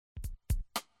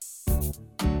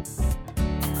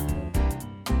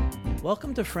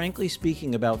Welcome to Frankly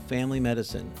Speaking About Family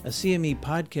Medicine, a CME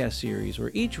podcast series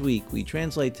where each week we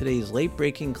translate today's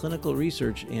late-breaking clinical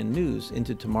research and news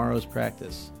into tomorrow's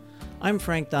practice. I'm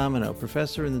Frank Domino,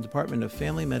 professor in the Department of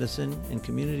Family Medicine and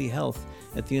Community Health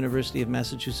at the University of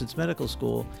Massachusetts Medical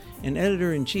School and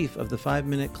editor-in-chief of the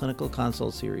 5-Minute Clinical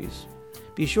Consult series.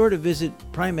 Be sure to visit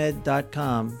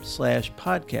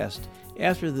primed.com/podcast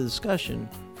after the discussion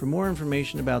for more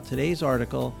information about today's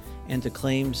article and to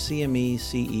claim CME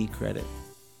CE credit.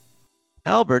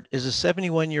 Albert is a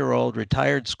 71-year-old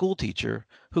retired school teacher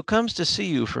who comes to see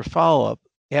you for follow-up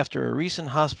after a recent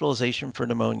hospitalization for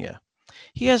pneumonia.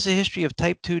 He has a history of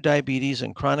type 2 diabetes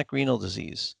and chronic renal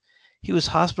disease. He was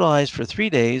hospitalized for 3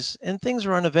 days, and things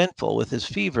were uneventful, with his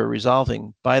fever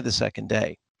resolving by the second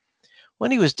day.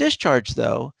 When he was discharged,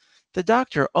 though, the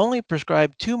doctor only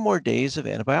prescribed 2 more days of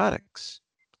antibiotics.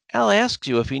 Al asks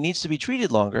you if he needs to be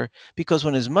treated longer because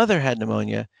when his mother had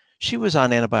pneumonia, she was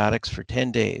on antibiotics for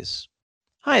 10 days.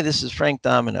 Hi, this is Frank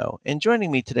Domino, and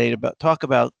joining me today to talk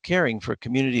about caring for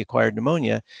community-acquired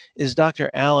pneumonia is Dr.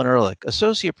 Alan Ehrlich,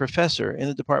 Associate Professor in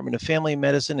the Department of Family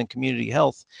Medicine and Community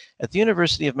Health at the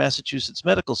University of Massachusetts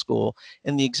Medical School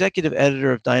and the Executive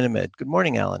Editor of Dynamed. Good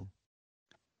morning, Alan.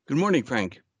 Good morning,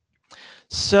 Frank.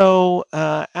 So,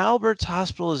 Albert's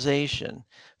hospitalization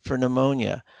for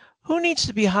pneumonia. Who needs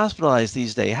to be hospitalized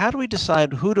these days? How do we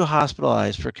decide who to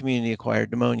hospitalize for community-acquired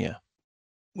pneumonia?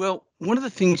 Well, one of the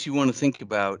things you want to think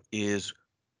about is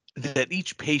that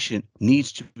each patient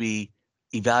needs to be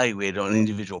evaluated on an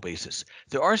individual basis.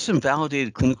 There are some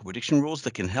validated clinical prediction rules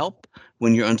that can help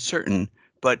when you're uncertain,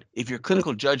 but if your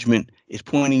clinical judgment is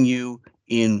pointing you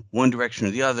in one direction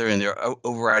or the other and there are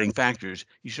overriding factors,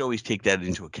 you should always take that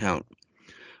into account.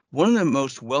 One of the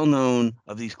most well-known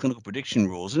of these clinical prediction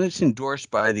rules, and it's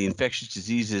endorsed by the Infectious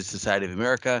Diseases Society of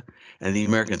America and the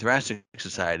American Thoracic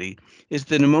Society, is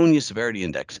the Pneumonia Severity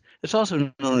Index. It's also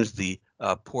known as the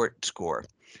PORT score.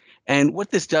 And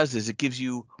what this does is it gives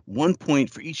you 1 point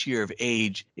for each year of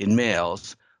age in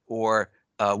males, or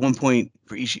 1 point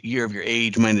for each year of your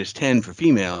age minus 10 for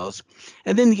females.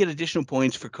 And then you get additional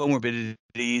points for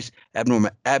comorbidities,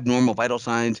 abnormal vital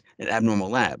signs, and abnormal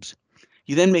labs.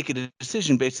 You then make a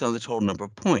decision based on the total number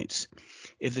of points.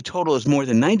 If the total is more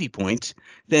than 90 points,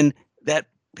 then that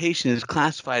patient is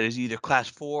classified as either class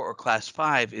 4 or class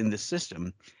 5 in the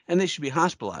system, and they should be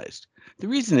hospitalized. The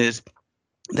reason is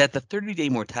that the 30-day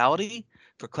mortality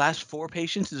for class 4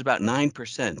 patients is about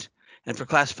 9%, and for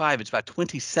class 5, it's about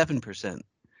 27%.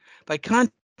 By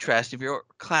contrast, if you're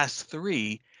class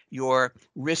 3, your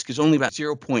risk is only about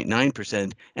 0.9%,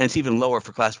 and it's even lower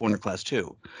for class 1 or class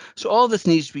 2. So all this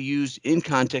needs to be used in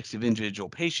context of individual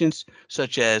patients,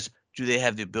 such as do they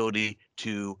have the ability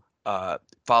to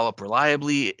follow up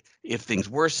reliably if things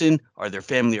worsen? Are there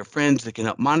family or friends that can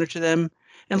help monitor them?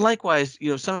 And likewise,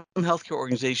 some healthcare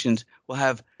organizations will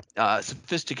have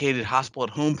sophisticated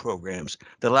hospital-at-home programs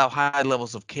that allow high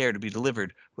levels of care to be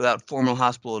delivered without formal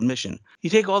hospital admission. You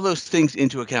take all those things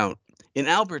into account. In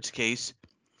Albert's case,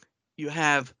 you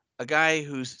have a guy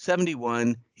who's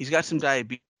 71, he's got some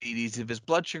diabetes. If his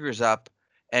blood sugar is up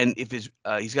and if he's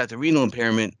got the renal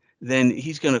impairment, then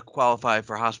he's going to qualify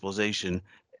for hospitalization.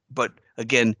 But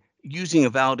again, using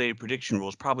a validated prediction rule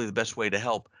is probably the best way to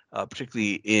help,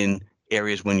 particularly in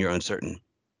areas when you're uncertain.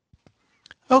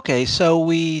 Okay, so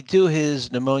we do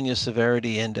his pneumonia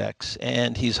severity index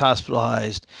and he's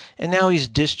hospitalized and now he's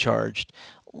discharged.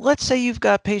 Let's say you've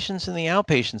got patients in the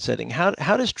outpatient setting. How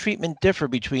does treatment differ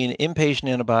between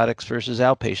inpatient antibiotics versus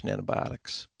outpatient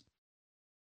antibiotics?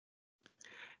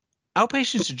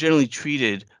 Outpatients are generally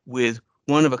treated with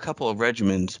one of a couple of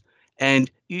regimens, and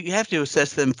you have to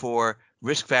assess them for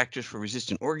risk factors for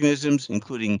resistant organisms,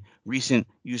 including recent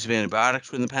use of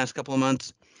antibiotics within the past couple of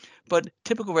months. But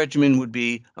typical regimen would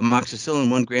be amoxicillin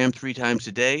 1 gram 3 times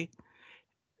a day.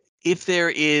 If there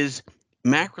is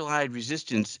macrolide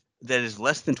resistance that is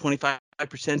less than 25%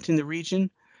 in the region,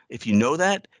 if you know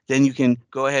that, then you can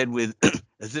go ahead with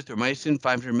azithromycin,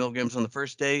 500 milligrams on the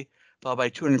first day, followed by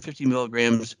 250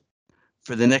 milligrams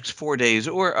for the next 4 days,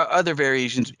 or other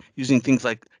variations using things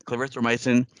like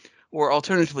clarithromycin, or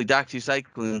alternatively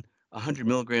doxycycline, 100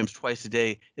 milligrams twice a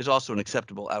day is also an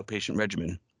acceptable outpatient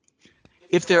regimen.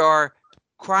 If there are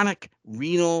chronic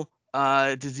renal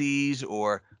disease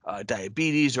or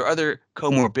diabetes or other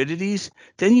comorbidities,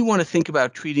 then you want to think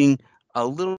about treating a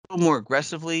little more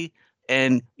aggressively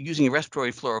and using a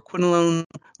respiratory fluoroquinolone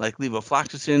like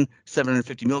levofloxacin,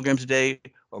 750 milligrams a day,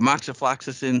 or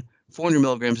moxifloxacin, 400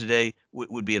 milligrams a day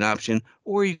would be an option.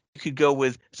 Or you could go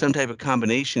with some type of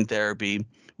combination therapy,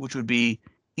 which would be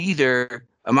either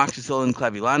amoxicillin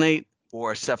clavulanate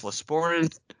or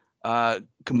cephalosporin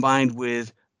combined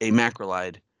with a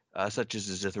macrolide. such as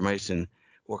azithromycin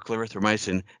or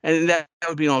clarithromycin. And that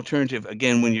would be an alternative,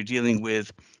 again, when you're dealing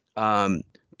with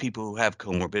people who have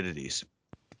comorbidities.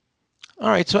 All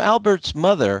right, so Albert's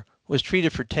mother was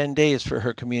treated for 10 days for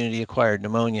her community-acquired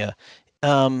pneumonia.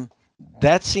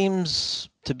 That seems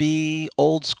to be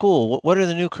old school. What are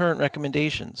the new current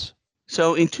recommendations?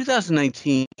 So in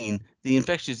 2019, the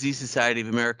Infectious Disease Society of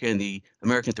America and the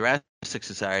American Thoracic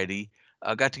Society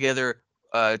got together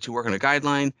to work on a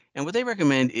guideline. And what they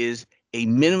recommend is a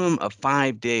minimum of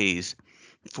 5 days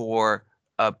for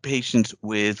patients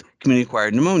with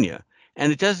community-acquired pneumonia.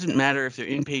 And it doesn't matter if they're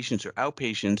inpatients or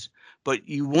outpatients, but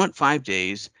you want 5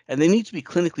 days, and they need to be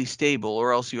clinically stable,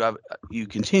 or else you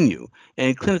continue.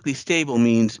 And clinically stable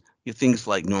means things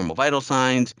like normal vital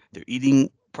signs, they're eating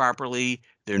properly,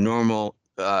 their normal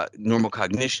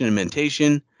cognition and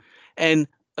mentation. And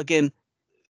again,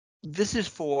 this is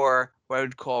for what I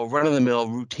would call run-of-the-mill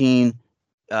routine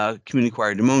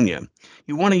community-acquired pneumonia.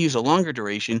 You want to use a longer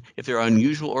duration if there are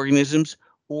unusual organisms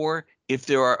or if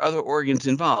there are other organs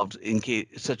involved,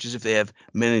 such as if they have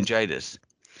meningitis.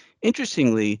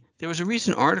 Interestingly, there was a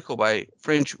recent article by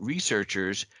French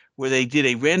researchers where they did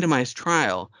a randomized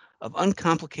trial of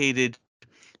uncomplicated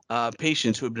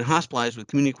patients who had been hospitalized with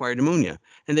community-acquired pneumonia,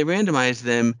 and they randomized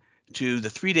them to the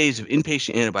 3 days of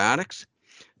inpatient antibiotics,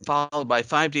 followed by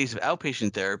 5 days of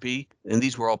outpatient therapy, and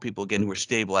these were all people, again, who were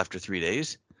stable after 3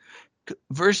 days,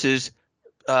 versus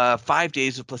 5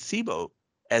 days of placebo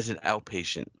as an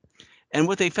outpatient. And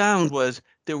what they found was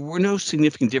there were no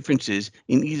significant differences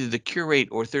in either the cure rate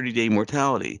or 30-day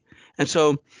mortality. And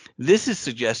so this is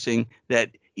suggesting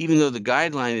that even though the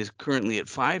guideline is currently at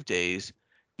 5 days,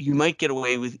 you might get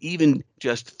away with even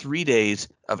just 3 days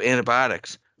of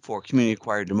antibiotics for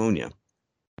community-acquired pneumonia.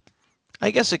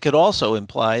 I guess it could also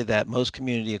imply that most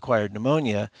community-acquired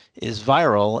pneumonia is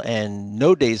viral and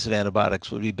no days of antibiotics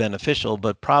would be beneficial,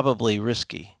 but probably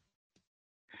risky.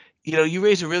 You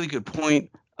raise a really good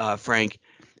point, Frank.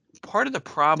 Part of the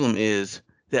problem is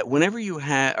that whenever you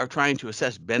are trying to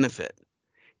assess benefit,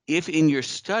 if in your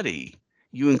study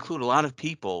you include a lot of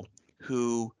people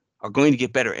who are going to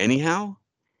get better anyhow,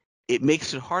 it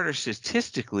makes it harder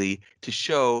statistically to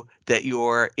show that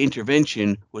your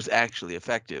intervention was actually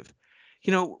effective.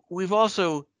 We've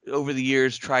also over the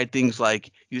years tried things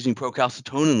like using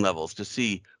procalcitonin levels to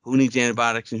see who needs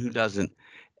antibiotics and who doesn't.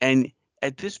 And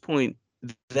at this point,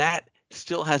 that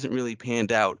still hasn't really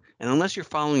panned out. And unless you're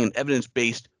following an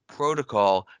evidence-based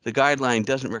protocol, the guideline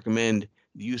doesn't recommend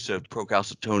the use of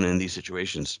procalcitonin in these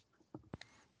situations.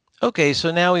 Okay,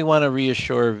 so now we want to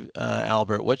reassure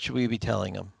Albert. What should we be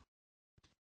telling him?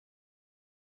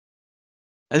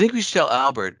 I think we should tell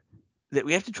Albert that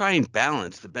we have to try and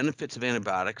balance the benefits of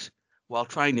antibiotics while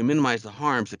trying to minimize the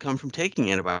harms that come from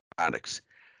taking antibiotics.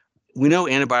 We know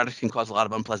antibiotics can cause a lot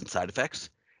of unpleasant side effects,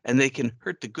 and they can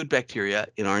hurt the good bacteria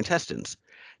in our intestines.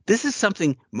 This is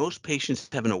something most patients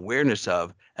have an awareness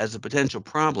of as a potential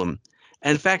problem.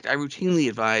 And in fact, I routinely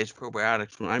advise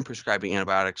probiotics when I'm prescribing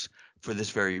antibiotics for this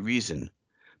very reason.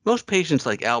 Most patients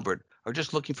like Albert are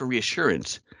just looking for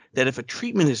reassurance that if a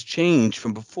treatment has changed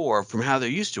from before, from how they're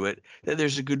used to it, that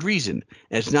there's a good reason.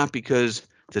 And it's not because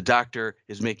the doctor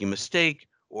is making a mistake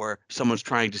or someone's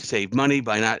trying to save money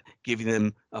by not giving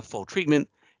them a full treatment.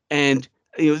 And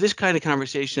this kind of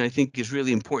conversation, I think, is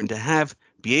really important to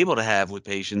be able to have with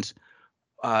patients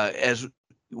as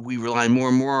we rely more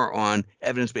and more on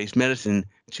evidence-based medicine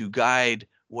to guide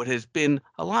what has been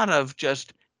a lot of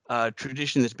just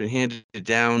tradition that's been handed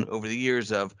down over the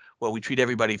years of, well, we treat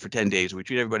everybody for 10 days, or we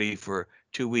treat everybody for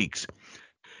 2 weeks.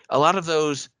 A lot of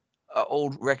those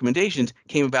old recommendations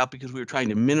came about because we were trying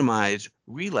to minimize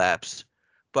relapse,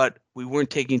 but we weren't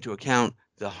taking into account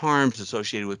the harms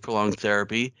associated with prolonged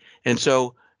therapy. And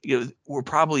so, we're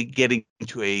probably getting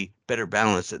to a better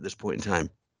balance at this point in time.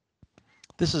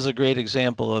 This is a great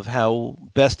example of how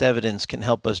best evidence can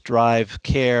help us drive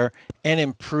care and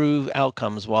improve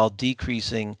outcomes while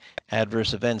decreasing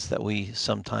adverse events that we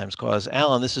sometimes cause.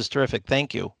 Alan, this is terrific.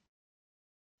 Thank you.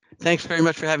 Thanks very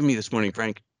much for having me this morning,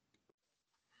 Frank.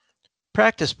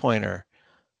 Practice pointer.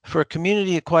 For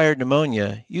community-acquired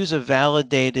pneumonia, use a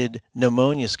validated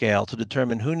pneumonia scale to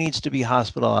determine who needs to be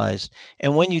hospitalized,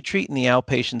 and when you treat in the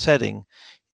outpatient setting,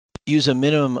 use a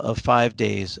minimum of 5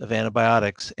 days of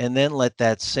antibiotics, and then let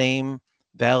that same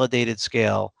validated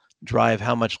scale drive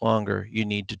how much longer you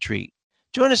need to treat.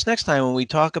 Join us next time when we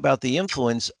talk about the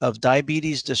influence of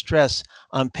diabetes distress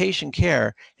on patient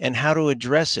care and how to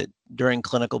address it during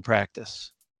clinical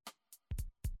practice.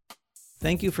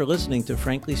 Thank you for listening to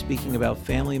Frankly Speaking About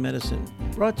Family Medicine,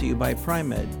 brought to you by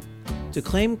Pri-Med. To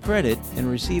claim credit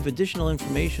and receive additional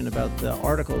information about the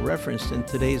article referenced in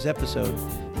today's episode,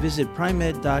 visit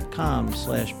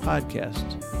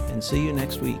primed.com/podcast, and see you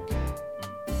next week.